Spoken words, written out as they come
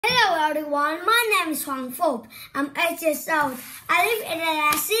Hello everyone, my name is Hoàng Phúc. I'm 8 years old. I live in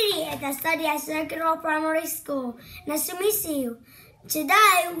the city and I study at Circular Primary School. Nice to meet you.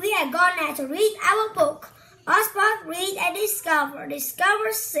 Today we are going to read our book, Osborne Read and Discover.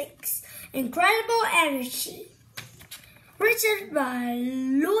 Discover 6, Incredible Energy. Written by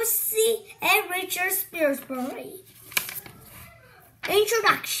Lucy and Richard Spilsbury.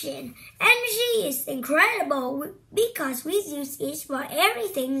 Introduction. Energy is incredible because we use it for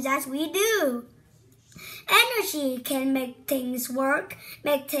everything that we do. Energy can make things work,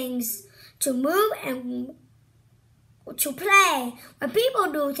 make things to move and to play. When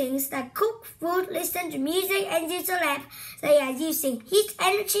people do things like cook food, listen to music, and use a lamp, they are using heat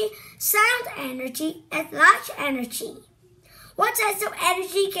energy, sound energy, and light energy. What types of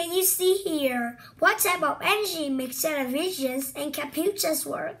energy can you see here? What type of energy makes televisions and computers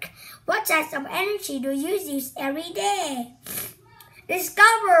work? What types of energy do you use every day?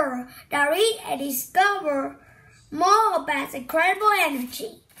 Discover, read and discover more about incredible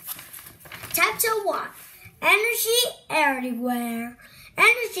energy. Chapter 1. Energy everywhere.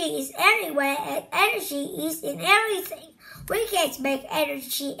 Energy is everywhere and energy is in everything. We can't make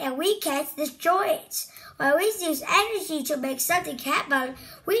energy and we can't destroy it. When we use energy to make something happen,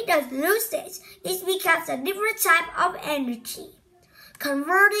 we don't lose it. It becomes a different type of energy.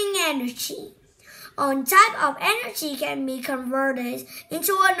 Converting energy. One type of energy can be converted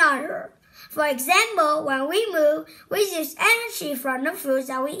into another. For example, when we move, we use energy from the food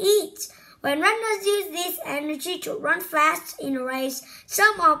that we eat. When runners use this energy to run fast in a race,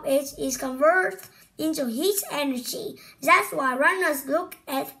 some of it is converted into heat energy. That's why runners look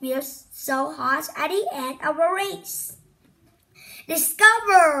and feel so hot at the end of a race.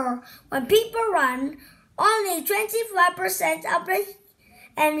 Discover. When people run, only 25% of the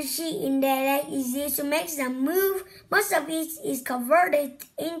energy in their leg is used to make them move. Most of it is converted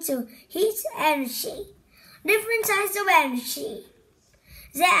into heat energy. Different types of energy.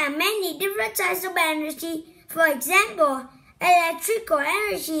 There are many different types of energy. For example, electrical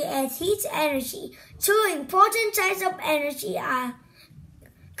energy and heat energy. Two important types of energy are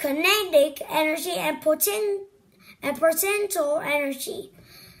kinetic energy and potential energy.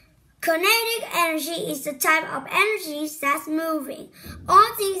 Kinetic energy is the type of energy that's moving.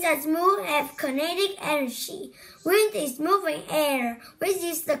 All things that move have kinetic energy. Wind is moving air. We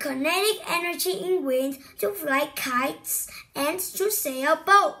use the kinetic energy in wind to fly kites and to sail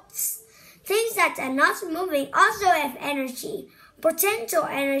boats. Things that are not moving also have energy. Potential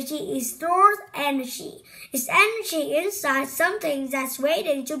energy is stored energy. It's energy inside something that's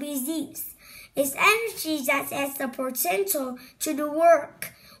waiting to be used. It's energy that has the potential to do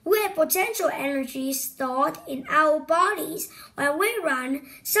work. We have potential energy stored in our bodies. When we run,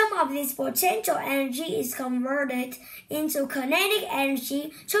 some of this potential energy is converted into kinetic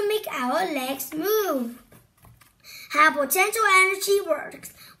energy to make our legs move. How potential energy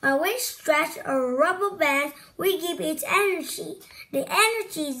works. When we stretch a rubber band, we give it energy. The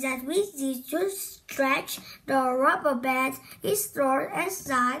energy that we use to stretch the rubber band is stored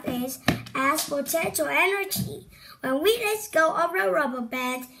inside it as potential energy. When we let go of the rubber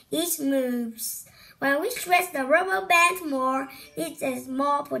band, it moves. When we stretch the rubber band more, it has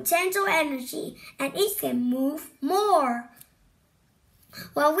more potential energy and it can move more.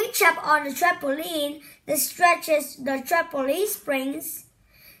 When we jump on the trampoline, that stretches the trampoline springs.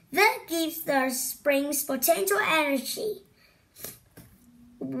 That gives the springs potential energy.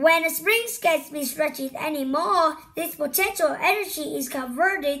 When the springs can't be stretched anymore, this potential energy is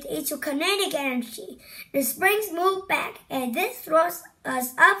converted into kinetic energy. The springs move back and this throws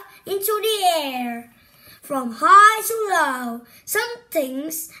us up into the air. From high to low, some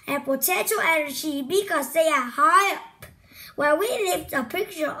things have potential energy because they are high up. When we lift a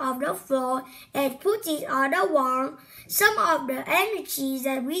picture of the floor and put it on the wall, some of the energy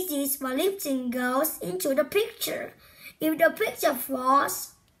that we use for lifting goes into the picture. If the picture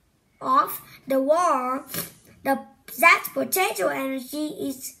falls off the wall, that potential energy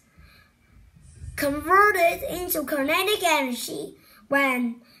is converted into kinetic energy.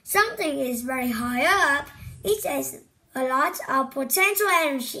 When something is very high up, it has a lot of potential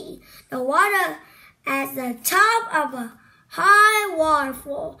energy. The water at the top of a high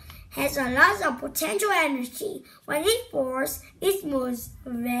waterfall has a lot of potential energy. When it pours, it moves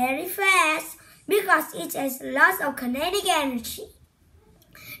very fast because it has lots of kinetic energy.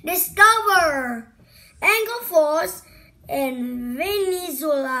 Discover. Angle Falls in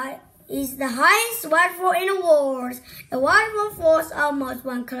Venezuela is the highest waterfall in the world. The waterfall falls almost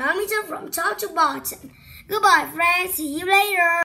 1 kilometer from top to bottom. Goodbye, friends. See you later.